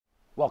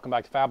Welcome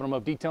back to Fab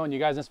Automotive Detailing. You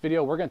guys, in this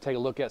video, we're going to take a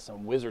look at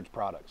some Wizards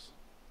products.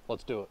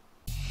 Let's do it.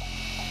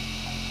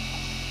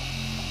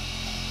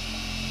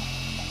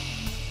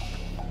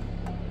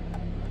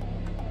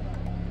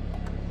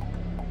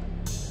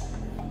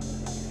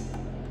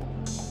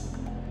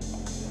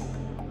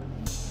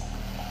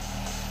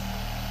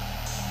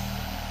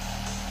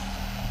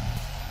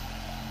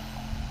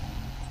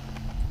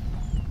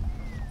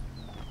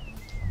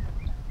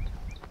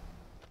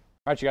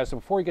 All right, you guys, so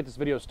before we get this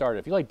video started,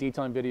 if you like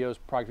detailing videos,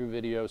 product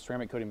review videos,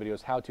 ceramic coating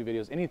videos, how-to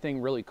videos, anything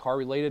really car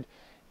related,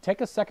 take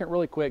a second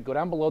really quick, go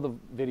down below the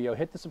video,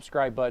 hit the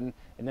subscribe button,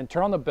 and then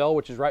turn on the bell,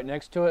 which is right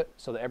next to it,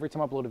 so that every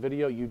time I upload a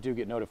video, you do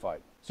get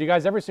notified. So you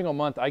guys, every single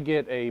month, I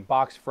get a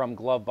box from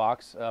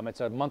Glovebox. It's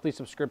a monthly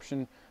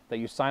subscription that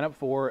you sign up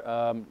for.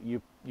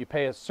 You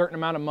pay a certain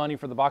amount of money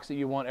for the box that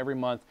you want every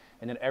month,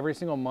 and then every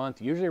single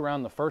month, usually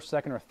around the first,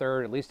 second, or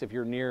third, at least if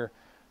you're near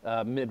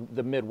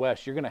the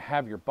Midwest, you're gonna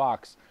have your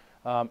box.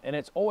 And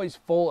it's always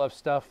full of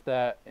stuff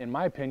that, in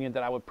my opinion,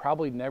 that I would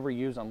probably never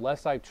use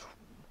unless I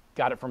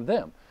got it from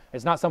them.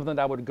 It's not something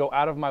that I would go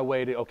out of my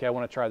way to, okay, I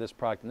want to try this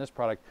product and this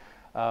product.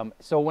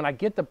 So when I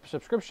get the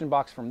subscription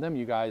box from them,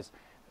 you guys,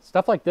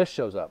 stuff like this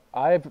shows up.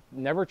 I've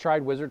never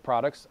tried Wizard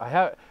products.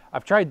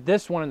 I've tried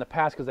this one in the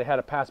past because they had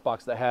a pass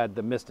box that had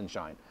the Mist and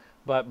Shine.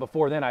 But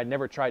before then, I'd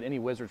never tried any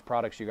Wizards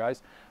products, you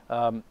guys.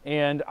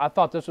 And I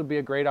thought this would be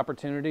a great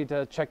opportunity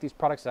to check these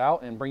products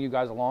out and bring you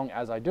guys along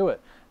as I do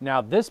it. Now,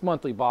 this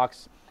monthly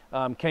box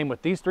came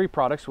with these three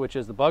products, which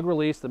is the Bug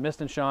Release, the Mist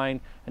and Shine,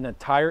 and then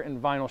Tire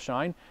and Vinyl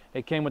Shine.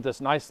 It came with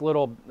this nice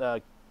little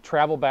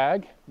travel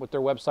bag with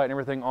their website and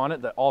everything on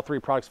it that all three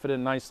products fit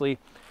in nicely.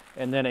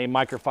 And then a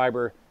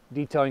microfiber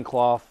detailing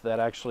cloth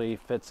that actually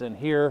fits in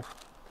here.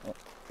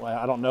 Well,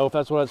 I don't know if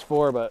that's what it's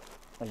for, but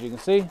as you can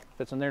see,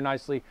 fits in there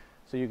nicely.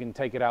 So you can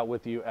take it out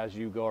with you as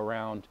you go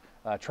around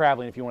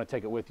traveling, if you want to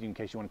take it with you in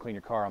case you want to clean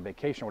your car on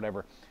vacation or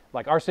whatever.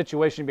 Like our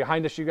situation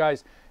behind us, you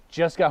guys,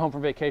 just got home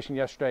from vacation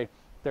yesterday.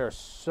 There are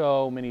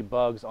so many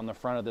bugs on the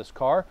front of this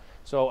car.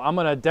 So I'm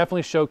going to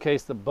definitely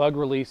showcase the Bug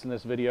Release in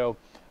this video.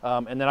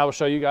 And then I will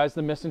show you guys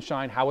the Mist and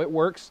Shine, how it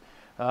works.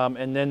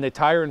 And then the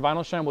Tire and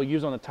Vinyl Shine we'll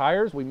use on the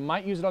tires. We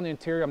might use it on the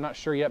interior. I'm not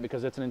sure yet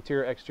because it's an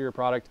interior-exterior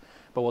product.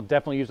 But we'll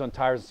definitely use it on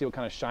tires and see what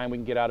kind of shine we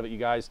can get out of it, you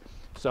guys.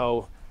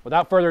 So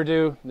without further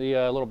ado, the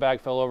little bag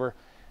fell over.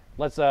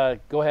 Let's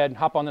go ahead and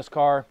hop on this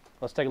car.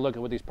 Let's take a look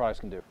at what these products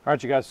can do. All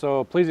right, you guys,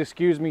 so please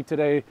excuse me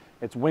today.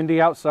 It's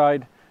windy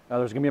outside.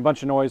 There's gonna be a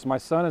bunch of noise. My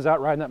son is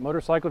out riding that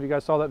motorcycle. If you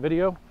guys saw that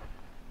video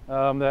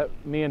that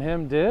me and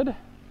him did,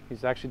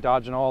 he's actually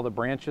dodging all the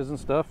branches and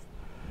stuff.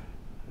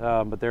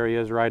 But there he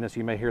is riding it, so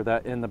you may hear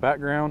that in the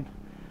background.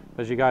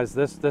 But you guys,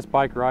 this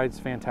bike ride's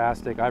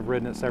fantastic. I've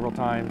ridden it several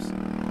times.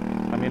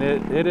 I mean,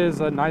 it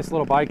is a nice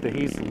little bike that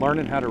he's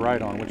learning how to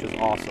ride on, which is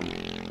awesome.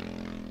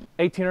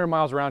 1,800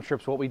 miles round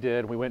trip's what we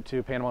did. We went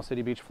to Panama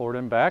City Beach, Florida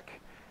and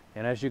back.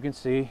 And as you can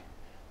see,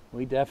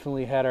 we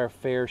definitely had our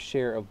fair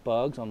share of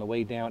bugs on the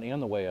way down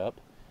and the way up,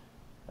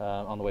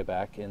 on the way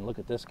back. And look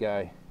at this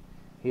guy.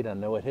 He doesn't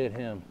know what hit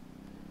him.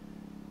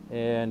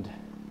 And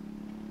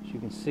as you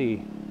can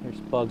see, there's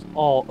bugs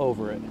all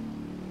over it.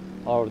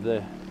 All over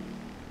the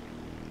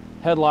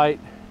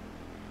headlight,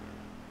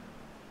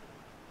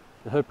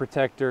 the hood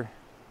protector.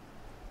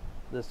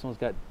 This one's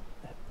got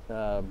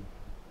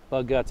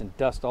bug guts and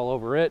dust all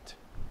over it.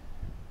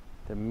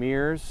 The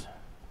mirrors,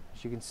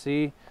 as you can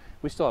see,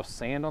 we still have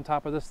sand on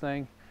top of this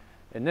thing.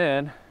 And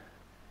then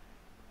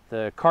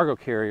the cargo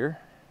carrier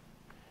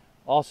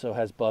also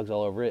has bugs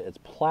all over it. It's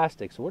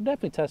plastic, so we're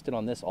definitely testing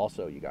on this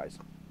also, you guys,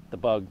 the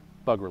bug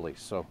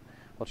release. So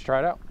let's try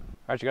it out.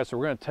 All right, you guys, so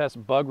we're gonna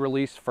test Bug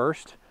Release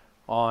first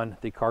on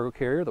the cargo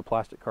carrier, the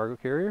plastic cargo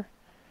carrier.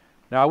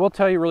 Now I will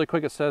tell you really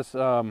quick, it says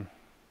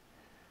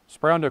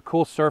spray onto a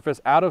cool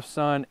surface out of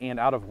sun and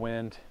out of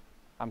wind.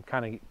 I'm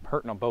kind of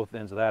hurting on both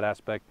ends of that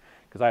aspect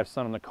because I have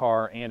sun in the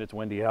car and it's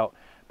windy out,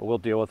 but we'll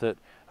deal with it.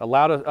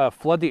 Allow to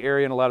flood the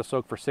area and allow to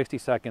soak for 60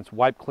 seconds.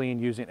 Wipe clean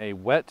using a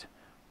wet,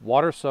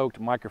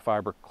 water-soaked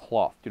microfiber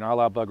cloth. Do not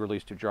allow Bug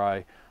Release to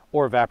dry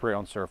or evaporate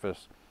on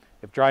surface.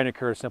 If drying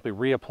occurs, simply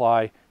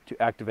reapply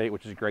to activate,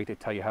 which is great. They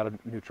tell you how to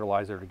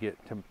neutralize it or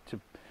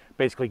to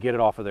basically get it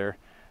off of there.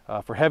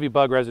 For heavy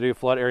bug residue,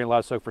 flood area and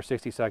allow to soak for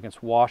 60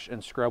 seconds. Wash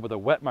and scrub with a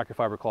wet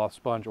microfiber cloth,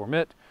 sponge, or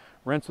mitt.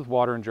 Rinse with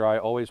water and dry.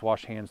 Always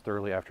wash hands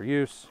thoroughly after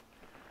use.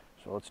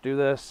 So let's do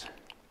this.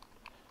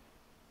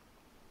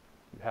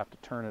 You have to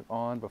turn it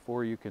on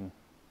before you can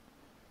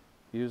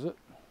use it,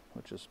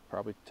 which is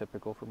probably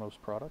typical for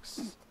most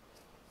products.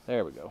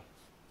 There we go.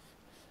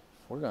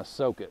 We're going to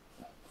soak it.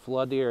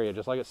 Flood the area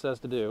just like it says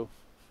to do.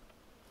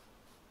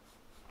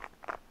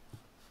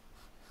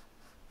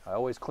 I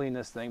always clean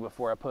this thing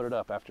before I put it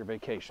up after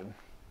vacation.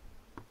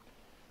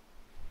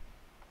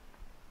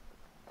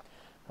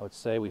 I would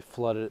say we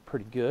flooded it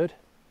pretty good.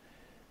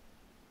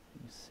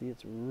 You see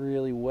it's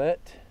really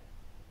wet.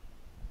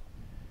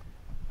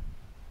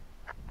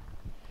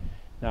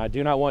 Now I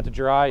do not want it to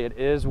dry. It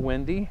is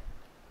windy.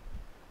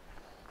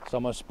 So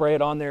I'm going to spray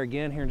it on there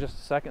again here in just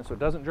a second so it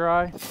doesn't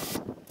dry.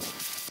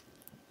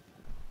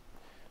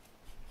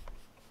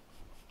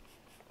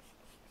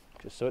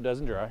 just so it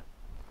doesn't dry.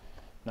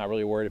 Not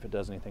really worried if it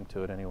does anything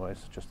to it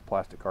anyways, just a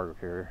plastic cargo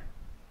carrier.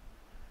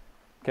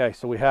 Okay,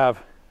 so we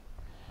have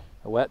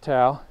a wet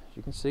towel, as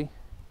you can see.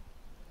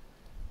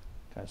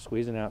 Kind of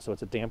squeezing out so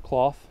it's a damp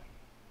cloth.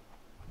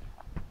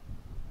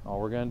 All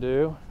we're gonna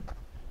do,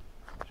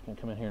 just gonna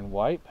come in here and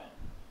wipe.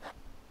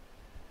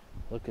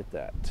 Look at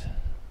that.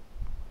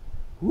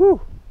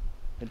 Woo!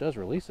 It does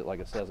release it like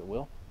it says it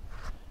will.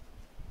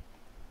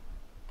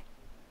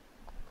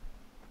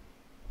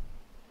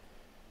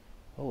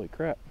 Holy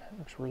crap, that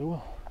works really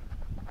well.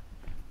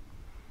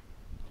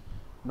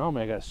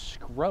 Normally I gotta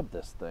scrub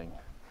this thing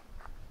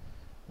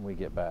when we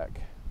get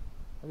back.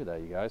 Look at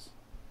that, you guys.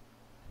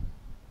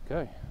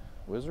 Okay,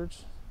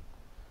 wizards.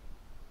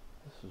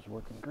 This is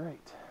working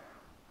great.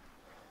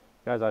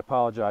 Guys, I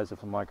apologize if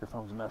the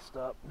microphone's messed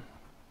up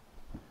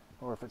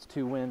or if it's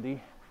too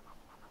windy.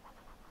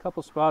 A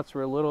couple spots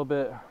were a little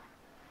bit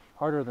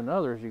harder than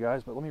others, you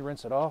guys, but let me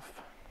rinse it off.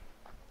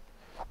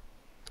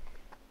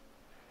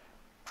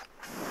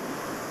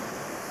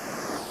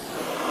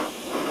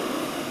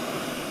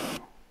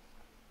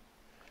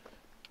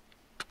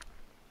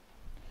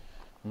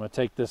 I'm going to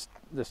take this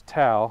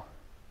towel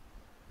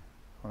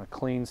on a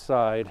clean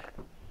side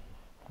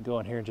and go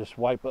in here and just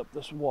wipe up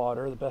this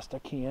water the best I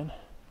can.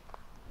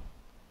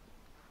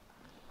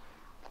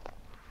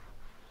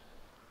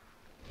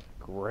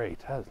 Great.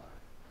 That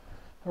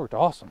worked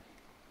awesome.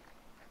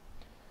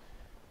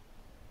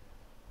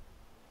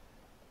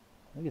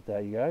 Look at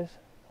that, you guys.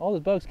 All the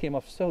bugs came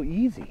off so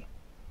easy.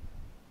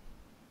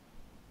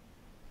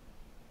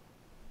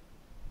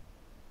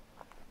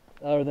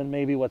 Other than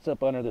maybe what's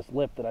up under this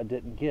lip that I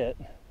didn't get.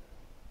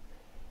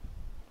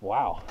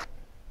 Wow.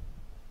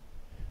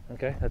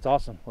 Okay, that's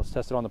awesome. Let's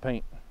test it on the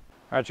paint. All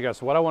right, you guys,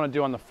 so what I want to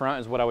do on the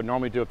front is what I would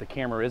normally do if the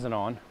camera isn't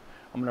on.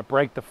 I'm going to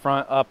break the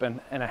front up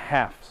in a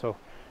half. So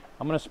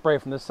I'm going to spray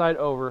from this side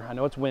over. I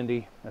know it's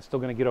windy. I'm still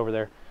going to get over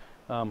there.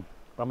 But I'm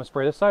going to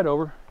spray this side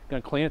over.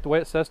 Going to clean it the way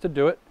it says to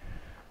do it.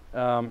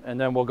 And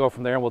then we'll go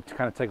from there and we'll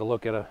kind of take a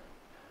look at a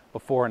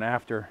before and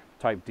after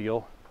type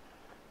deal.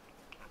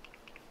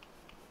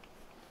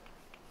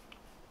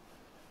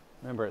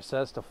 Remember, it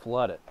says to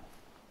flood it.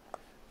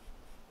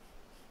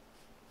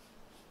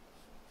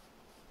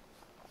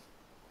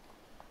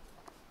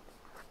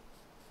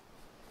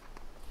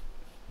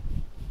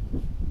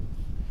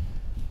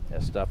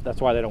 That stuff, that's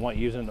why they don't want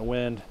you using it in the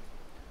wind.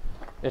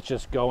 It's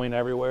just going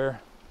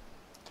everywhere.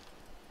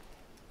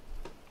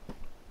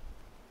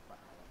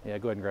 Yeah,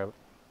 go ahead and grab it.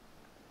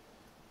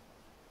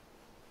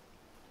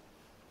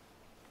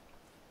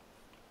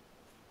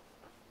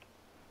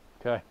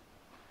 Okay.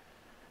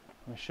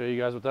 Let me show you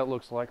guys what that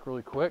looks like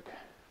really quick.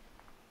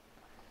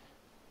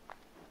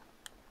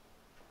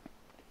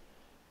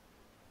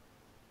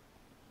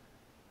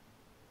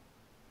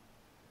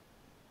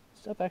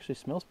 Stuff actually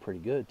smells pretty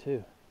good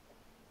too.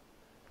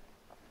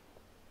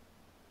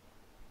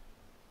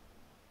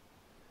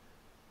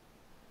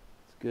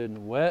 It's good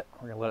and wet.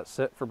 We're gonna let it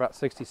sit for about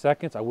 60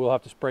 seconds. I will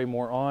have to spray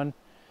more on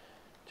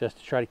just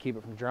to try to keep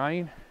it from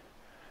drying.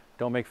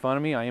 Don't make fun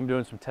of me. I am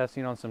doing some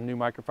testing on some new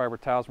microfiber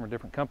towels from a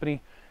different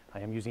company. I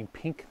am using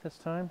pink this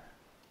time.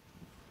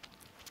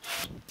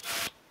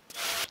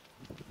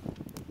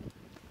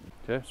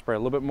 Okay, spray a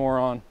little bit more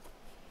on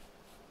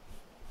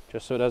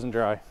just so it doesn't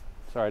dry.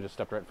 Sorry, I just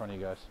stepped right in front of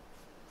you guys.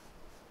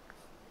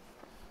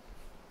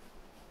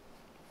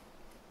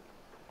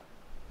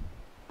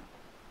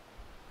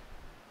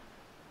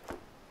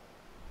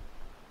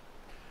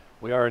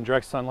 We are in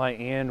direct sunlight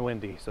and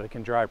windy, so it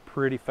can dry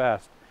pretty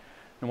fast.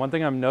 And one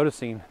thing I'm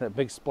noticing, that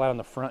big splat on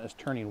the front is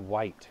turning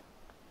white.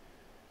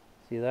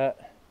 See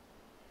that?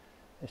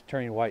 It's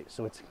turning white,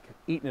 so it's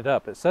eating it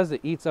up. It says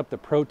it eats up the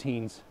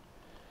proteins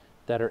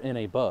that are in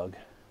a bug,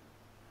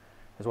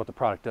 is what the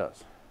product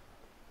does.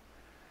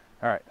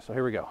 All right, so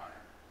here we go.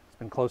 It's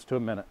been close to a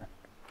minute.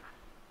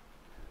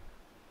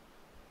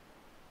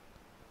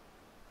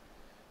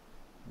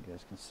 You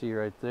guys can see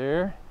right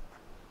there.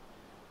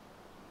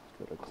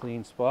 Let's go to a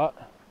clean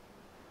spot.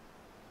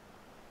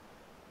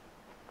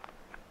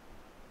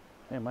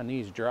 Man, my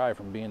knee's dry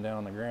from being down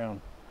on the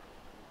ground.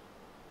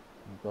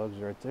 The bugs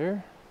right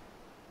there.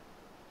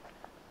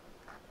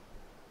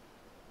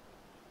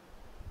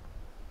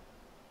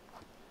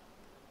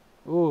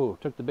 Ooh,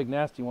 took the big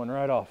nasty one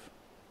right off.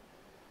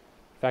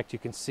 In fact, you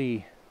can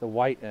see the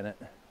white in it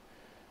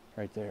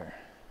right there.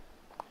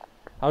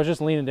 I was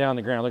just leaning down on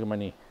the ground. Look at my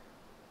knee.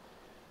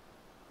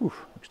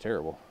 Oof, looks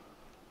terrible.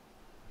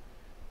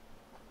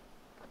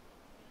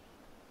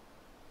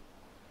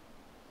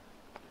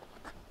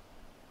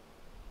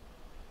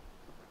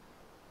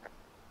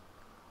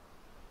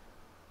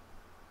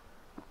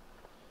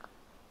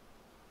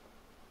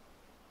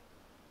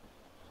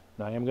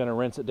 Now I am going to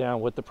rinse it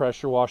down with the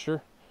pressure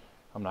washer.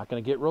 I'm not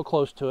going to get real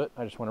close to it.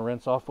 I just want to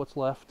rinse off what's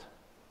left.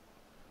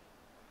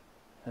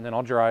 And then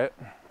I'll dry it.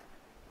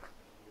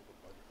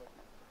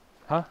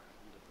 Huh?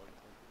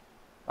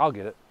 I'll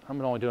get it.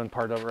 I'm only doing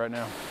part of it right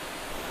now.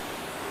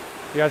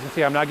 You guys can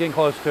see I'm not getting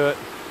close to it.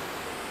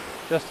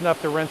 Just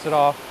enough to rinse it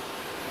off.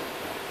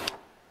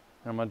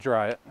 I'm going to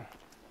dry it.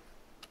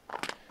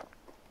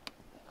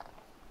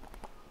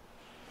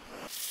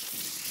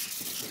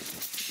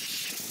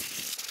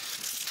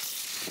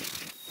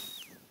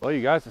 Well,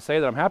 you guys, to say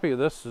that I'm happy with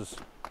this is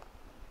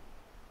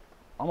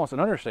almost an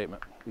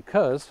understatement,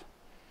 because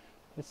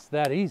it's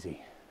that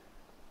easy.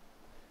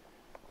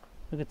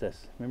 Look at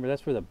this. Remember,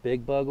 that's where the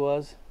big bug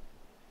was?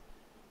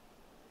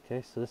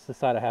 Okay, so this is the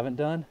side I haven't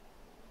done.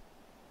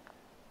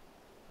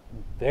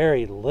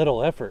 Very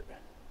little effort.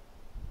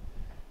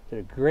 Did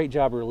a great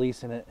job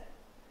releasing it,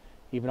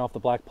 even off the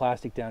black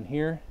plastic down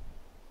here.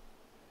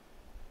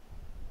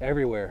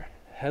 Everywhere.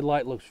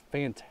 Headlight looks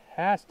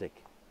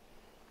fantastic.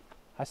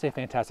 I say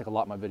fantastic a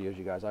lot in my videos,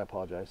 you guys. I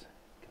apologize.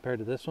 Compared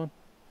to this one.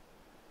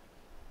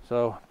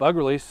 So, bug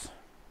release,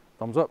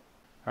 thumbs up.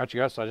 All right, you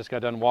guys, so I just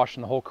got done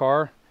washing the whole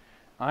car.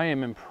 I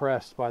am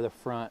impressed by the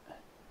front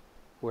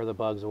where the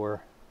bugs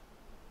were.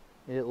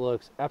 It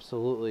looks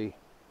absolutely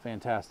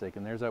fantastic,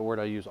 and there's that word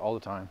I use all the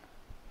time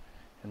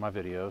in my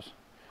videos.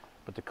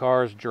 But the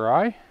car is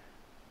dry,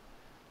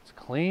 it's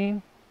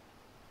clean.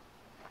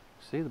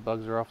 See, the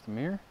bugs are off the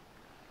mirror.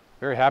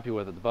 Very happy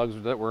with it. The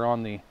bugs that were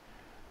on the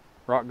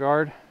rock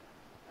guard,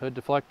 hood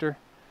deflector,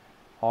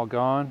 all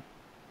gone.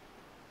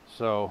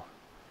 So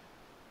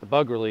the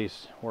bug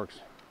release works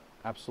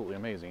absolutely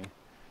amazing.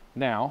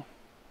 Now,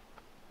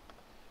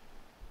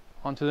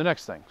 on to the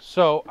next thing.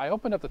 So I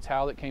opened up the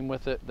towel that came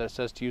with it that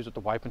says to use with the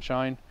wipe and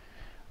shine.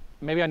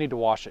 Maybe I need to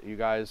wash it, you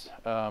guys,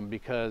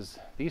 because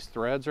these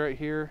threads right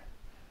here,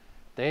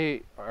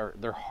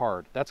 they're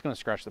hard. That's going to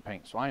scratch the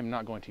paint. So I am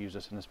not going to use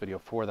this in this video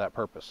for that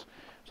purpose.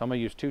 So I'm going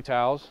to use 2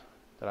 towels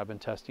that I've been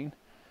testing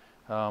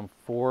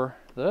for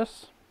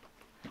this.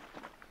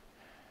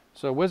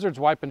 So Wizard's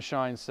Wipe and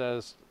Shine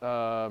says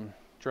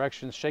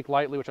directions: shake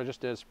lightly, which I just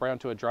did, spray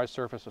onto a dry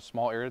surface a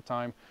small area at a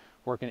time,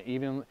 work in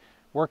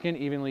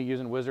evenly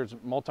using Wizard's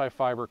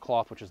multi-fiber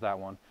cloth, which is that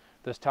one.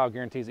 This towel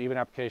guarantees even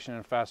application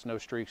and fast, no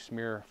streaks,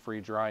 smear-free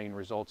drying,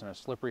 results in a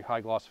slippery,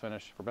 high-gloss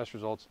finish. For best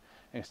results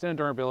and extended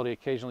durability,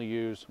 occasionally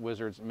use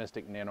Wizard's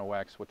Mystic Nano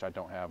Wax, which I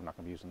don't have. I'm not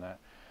going to be using that.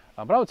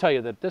 But I will tell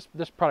you that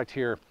this product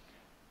here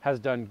has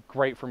done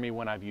great for me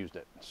when I've used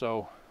it.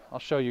 So I'll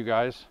show you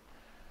guys.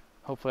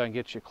 Hopefully I can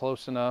get you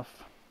close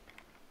enough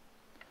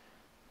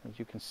as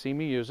you can see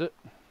me use it.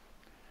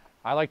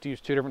 I like to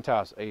use 2 different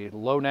towels, a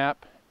low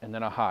nap and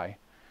then a high.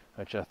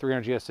 Which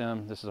 300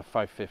 GSM, this is a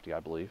 550, I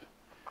believe.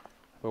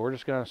 But we're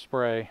just going to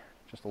spray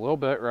just a little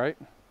bit, right?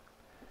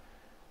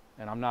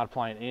 And I'm not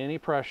applying any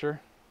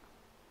pressure.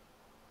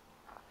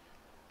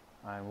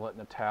 I'm letting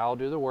the towel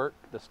do the work.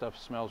 This stuff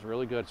smells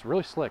really good. It's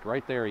really slick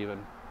right there even.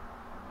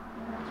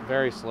 It's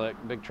very slick.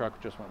 Big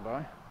truck just went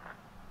by.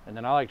 And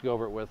then I like to go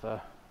over it with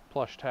a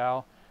plush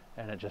towel,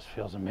 and it just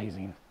feels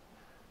amazing.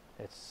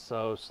 It's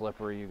so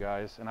slippery, you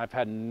guys. And I've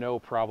had no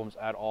problems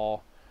at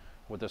all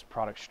with this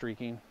product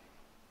streaking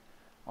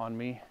on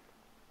me.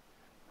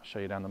 I'll show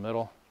you down the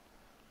middle.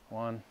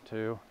 1,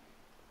 2.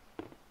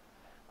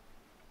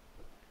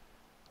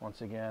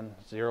 Once again,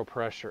 0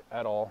 pressure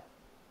at all.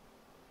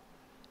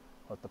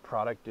 Let the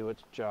product do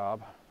its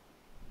job.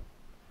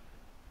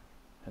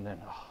 And then,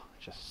 oh,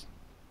 it just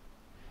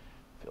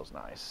feels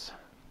nice.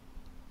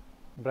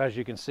 But as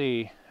you can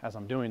see, as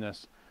I'm doing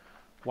this,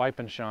 wipe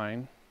and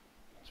shine.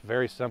 It's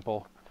very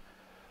simple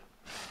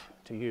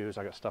to use.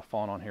 I got stuff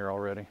falling on here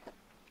already.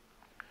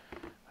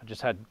 I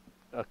just had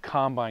a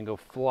combine go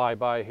fly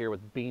by here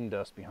with bean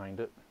dust behind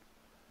it,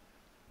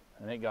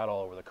 and it got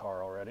all over the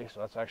car already.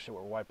 So that's actually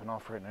what we're wiping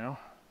off right now.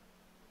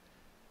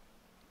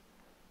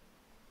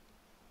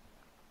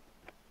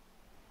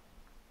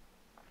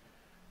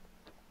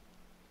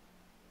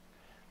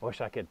 I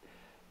wish I could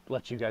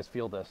let you guys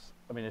feel this.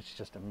 I mean, it's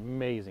just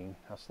amazing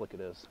how slick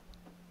it is.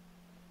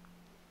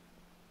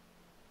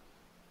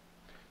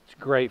 It's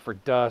great for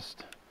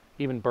dust,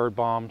 even bird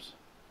bombs.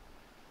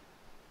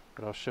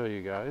 But I'll show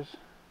you guys.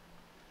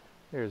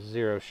 There's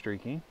 0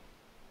 streaking.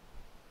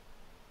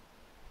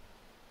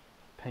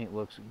 Paint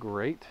looks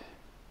great.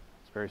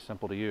 It's very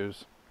simple to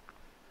use.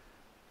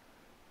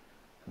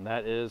 And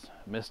that is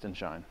Mist and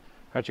Shine.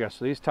 All right, you guys,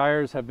 so these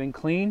tires have been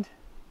cleaned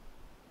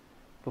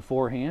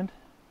beforehand.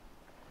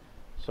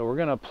 So we're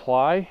going to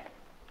apply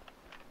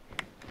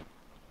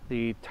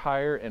the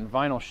tire and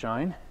vinyl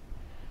shine.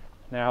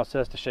 Now it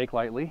says to shake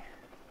lightly.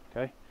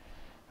 Okay.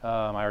 I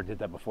already did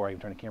that before I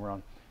even turned the camera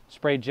on.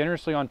 Spray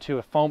generously onto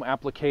a foam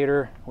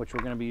applicator, which we're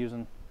going to be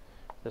using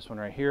this one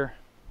right here.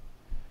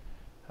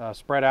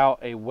 Spread out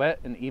a wet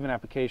and even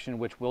application,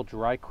 which will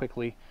dry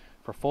quickly.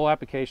 For full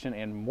application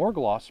and more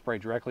gloss, spray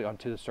directly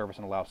onto the surface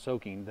and allow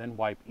soaking. Then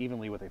wipe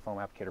evenly with a foam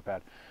applicator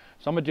pad.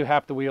 So I'm going to do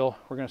half the wheel.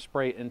 We're going to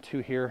spray it into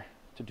here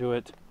to do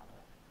it.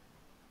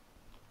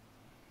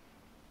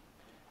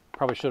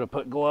 Probably should have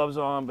put gloves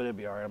on, but it'd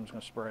be all right. I'm just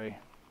going to spray.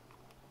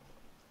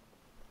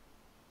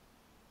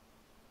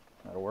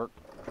 That'll work.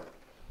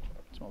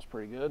 Smells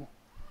pretty good.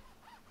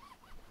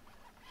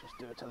 Just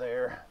do it to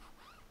there.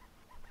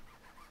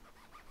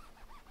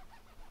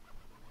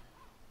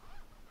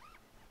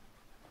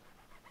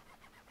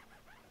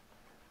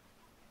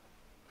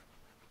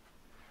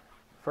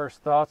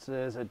 First thoughts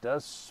is it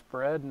does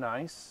spread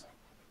nice.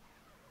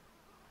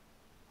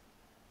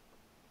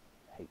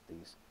 Hate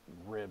these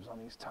ribs on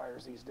these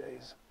tires these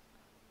days.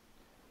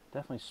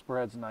 Definitely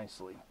spreads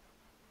nicely.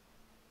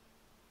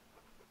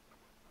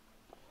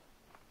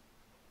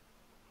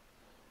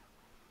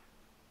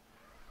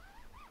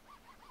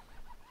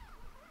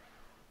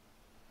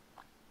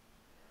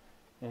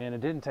 And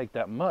it didn't take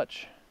that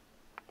much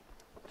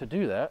to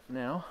do that.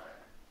 Now,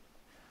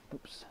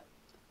 oops,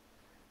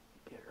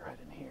 get it right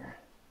in here.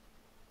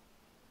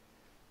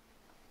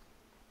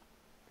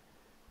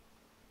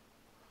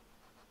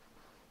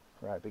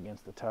 Right up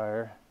against the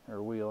tire,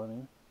 or wheel, I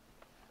mean.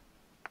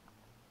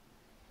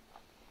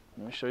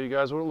 Let me show you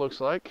guys what it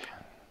looks like.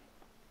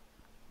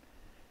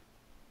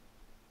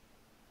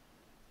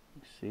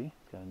 You see,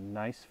 it's got a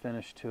nice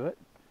finish to it.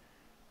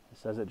 It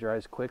says it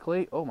dries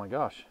quickly. Oh my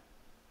gosh.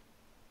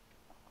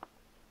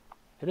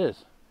 It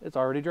is. It's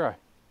already dry.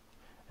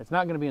 It's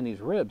not going to be in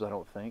these ribs, I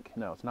don't think.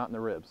 No, it's not in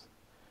the ribs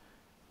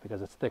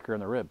because it's thicker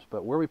in the ribs.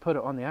 But where we put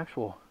it on the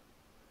actual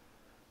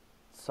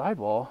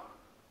sidewall,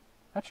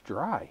 that's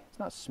dry. It's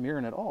not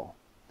smearing at all.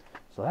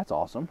 So that's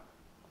awesome.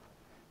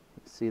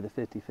 You can see the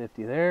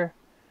 50-50 there.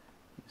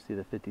 You can see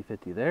the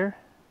 50-50 there.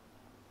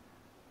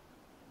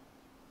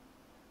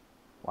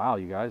 Wow,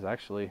 you guys,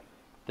 actually,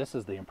 this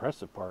is the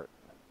impressive part.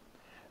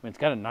 I mean, it's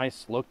got a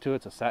nice look to it.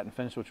 It's a satin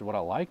finish, which is what I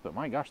like. But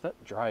my gosh,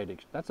 that dried.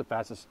 That's the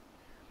fastest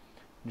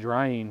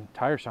drying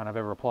tire shine I've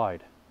ever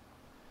applied.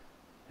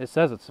 It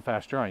says it's a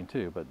fast drying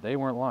too, but they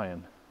weren't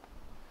lying.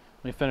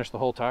 Let me finish the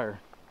whole tire.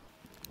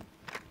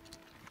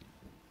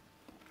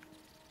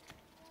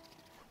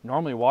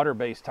 Normally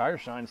water-based tire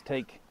shines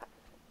take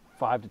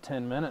 5 to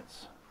 10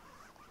 minutes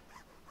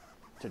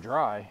to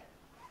dry.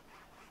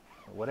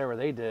 Whatever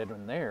they did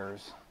in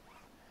theirs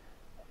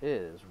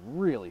is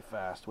really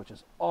fast, which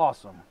is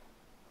awesome.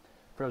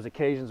 For those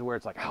occasions where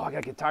it's like, oh, I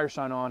gotta get tire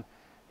shine on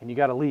and you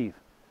gotta leave.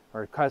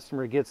 Or a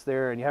customer gets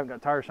there and you haven't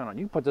got tire shine on.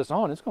 You can put this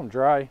on, it's gonna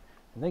dry,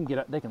 and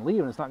they can leave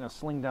and it's not gonna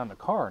sling down the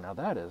car. Now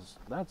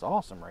that's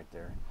awesome right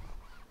there.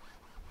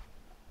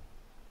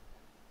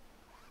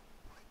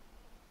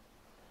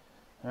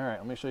 All right,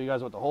 let me show you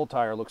guys what the whole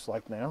tire looks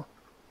like now.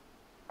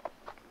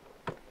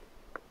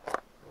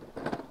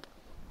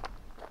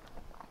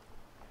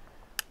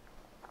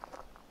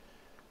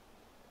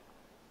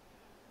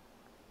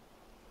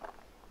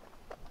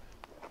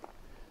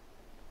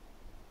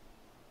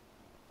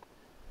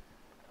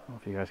 I don't know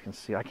if you guys can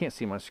see. I can't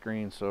see my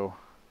screen, so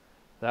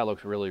that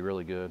looks really,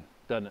 really good,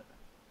 doesn't it?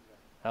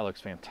 That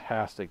looks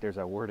fantastic. There's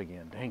that word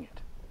again. Dang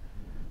it.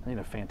 I need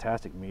a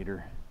fantastic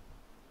meter.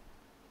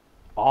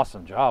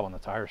 Awesome job on the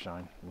tire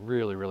shine.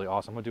 Really, really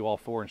awesome. I'm gonna do all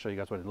four and show you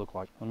guys what it looked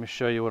like. Let me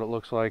show you what it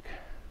looks like.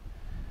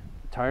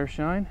 Tire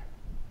shine,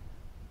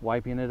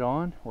 wiping it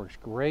on, works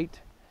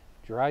great.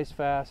 Dries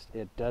fast.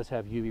 It does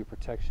have UV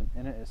protection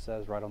in it. It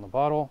says right on the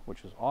bottle,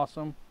 which is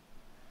awesome.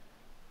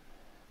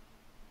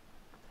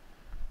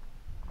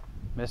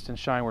 Mist and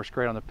shine works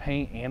great on the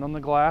paint and on the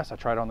glass. I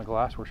tried it on the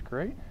glass, works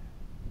great.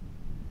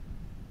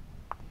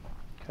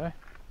 Okay.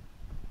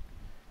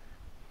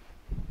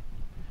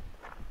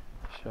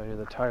 Show you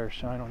the tire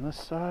shine on this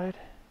side.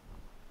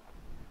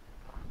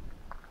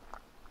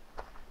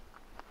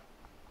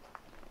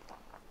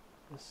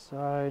 This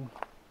side.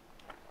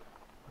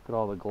 Look at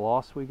all the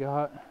gloss we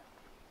got.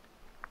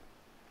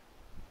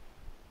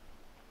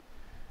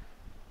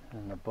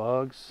 And the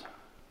bugs.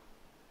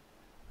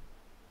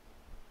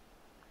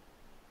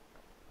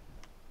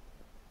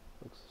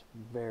 Looks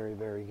very,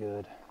 very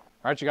good.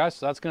 All right, you guys,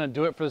 so that's gonna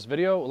do it for this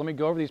video. Let me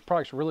go over these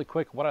products really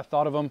quick, what I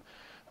thought of them.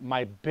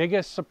 My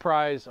biggest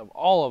surprise of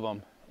all of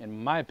them,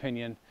 in my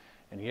opinion,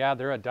 and yeah,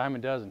 they're a dime a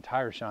dozen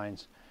tire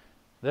shines.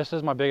 This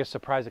is my biggest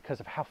surprise because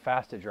of how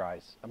fast it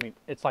dries. I mean,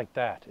 it's like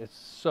that. It's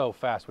so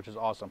fast, which is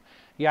awesome.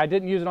 Yeah, I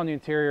didn't use it on the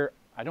interior.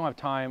 I don't have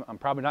time. I'm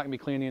probably not gonna be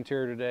cleaning the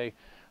interior today.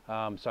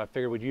 So I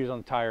figured we'd use it on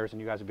the tires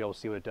and you guys would be able to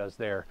see what it does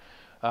there.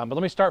 But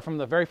let me start from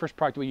the very first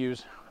product we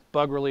use.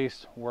 Bug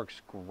release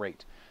works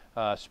great.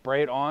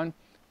 Spray it on,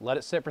 let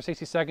it sit for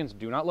 60 seconds.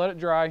 Do not let it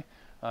dry.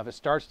 If it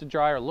starts to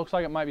dry or looks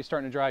like it might be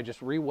starting to dry,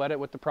 just re-wet it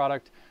with the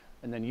product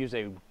and then use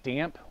a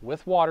damp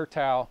with water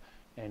towel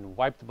and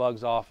wipe the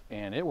bugs off,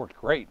 and it worked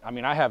great. I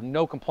mean, I have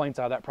no complaints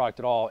out of that product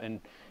at all,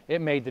 and it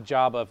made the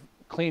job of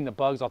cleaning the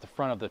bugs off the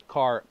front of the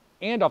car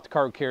and off the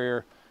cargo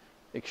carrier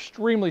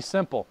extremely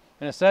simple.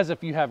 And it says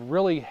if you have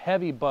really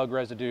heavy bug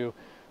residue,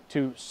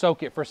 to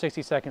soak it for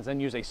 60 seconds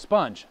and use a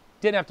sponge.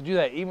 Didn't have to do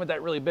that, even with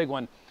that really big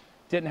one.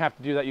 Didn't have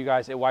to do that, you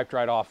guys. It wiped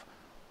right off.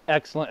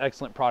 Excellent,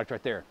 excellent product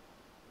right there.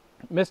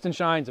 Mist and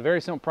Shine is a very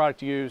simple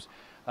product to use.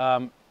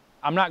 I'm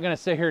not going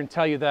to sit here and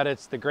tell you that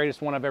it's the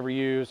greatest one I've ever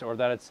used, or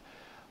that it's,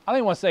 I don't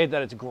even want to say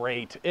that it's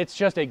great. It's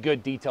just a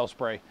good detail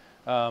spray.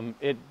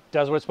 It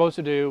does what it's supposed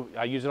to do.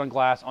 I use it on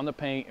glass, on the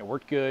paint. It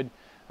worked good.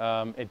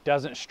 It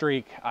doesn't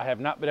streak. I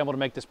have not been able to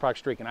make this product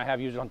streak, and I have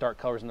used it on dark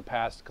colors in the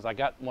past because I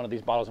got one of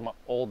these bottles in my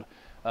old,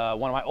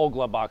 one of my old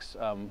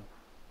Glovebox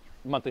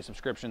monthly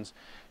subscriptions,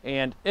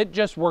 and it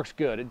just works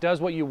good. It does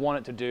what you want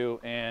it to do,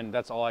 and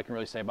that's all I can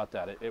really say about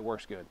that. It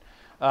works good.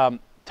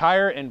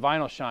 Tire and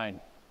vinyl shine.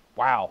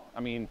 Wow.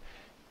 I mean,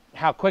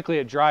 how quickly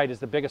it dried is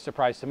the biggest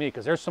surprise to me,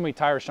 because there's so many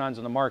tire shines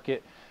on the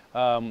market.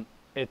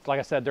 It's like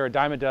I said, they're a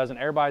dime a dozen.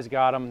 Everybody's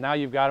got them. Now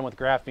you've got them with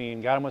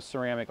graphene, got them with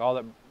ceramic, all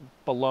that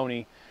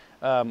baloney.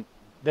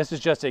 This is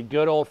just a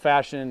good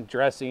old-fashioned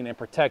dressing and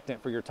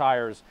protectant for your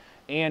tires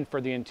and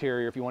for the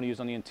interior if you want to use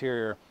on the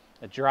interior.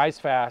 It dries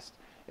fast.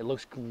 It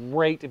looks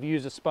great if you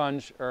use a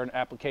sponge or an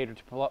applicator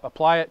to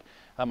apply it.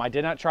 I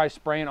did not try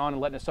spraying on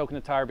and letting it soak in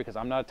the tire because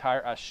I'm not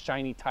a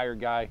shiny tire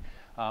guy,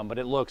 but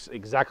it looks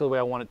exactly the way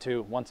I want it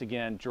to. Once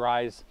again,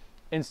 dries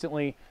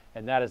instantly,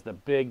 and that is the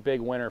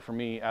big winner for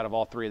me out of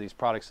all three of these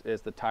products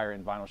is the tire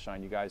and vinyl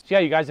shine, you guys. So yeah,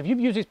 you guys, if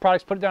you've used these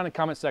products, put it down in the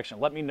comment section.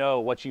 Let me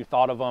know what you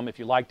thought of them, if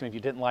you liked them, if you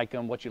didn't like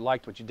them, what you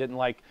liked, what you didn't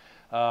like.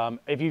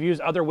 If you've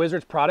used other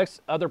Wizards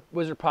products,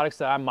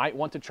 that I might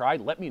want to try,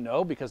 let me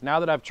know, because now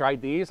that I've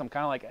tried these, I'm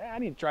kind of like, I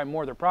need to try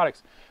more of their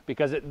products,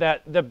 because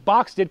the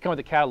box did come with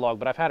the catalog,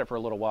 but I've had it for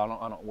a little while.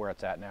 I don't know where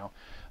it's at now.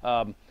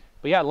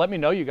 But yeah, let me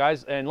know, you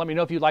guys, and let me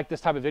know if you like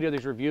this type of video,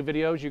 these review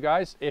videos, you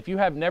guys. If you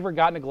have never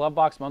gotten a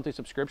Glovebox monthly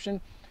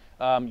subscription,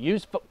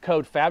 use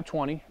code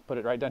FAB20, put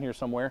it right down here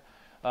somewhere,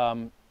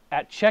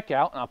 at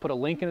checkout, and I'll put a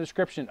link in the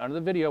description under the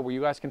video where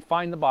you guys can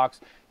find the box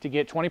to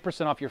get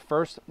 20% off your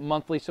first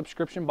monthly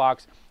subscription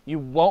box. You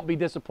won't be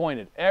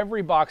disappointed.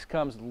 Every box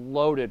comes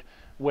loaded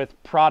with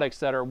products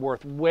that are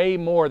worth way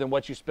more than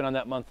what you spend on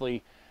that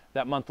monthly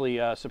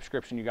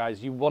subscription, you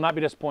guys. You will not be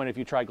disappointed if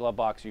you try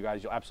Glovebox, you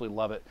guys. You'll absolutely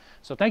love it.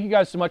 So thank you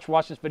guys so much for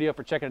watching this video,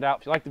 for checking it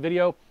out. If you like the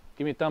video,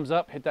 give me a thumbs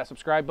up, hit that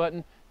subscribe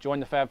button, join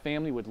the Fab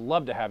family. Would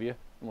love to have you,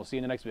 and we'll see you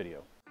in the next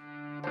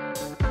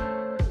video.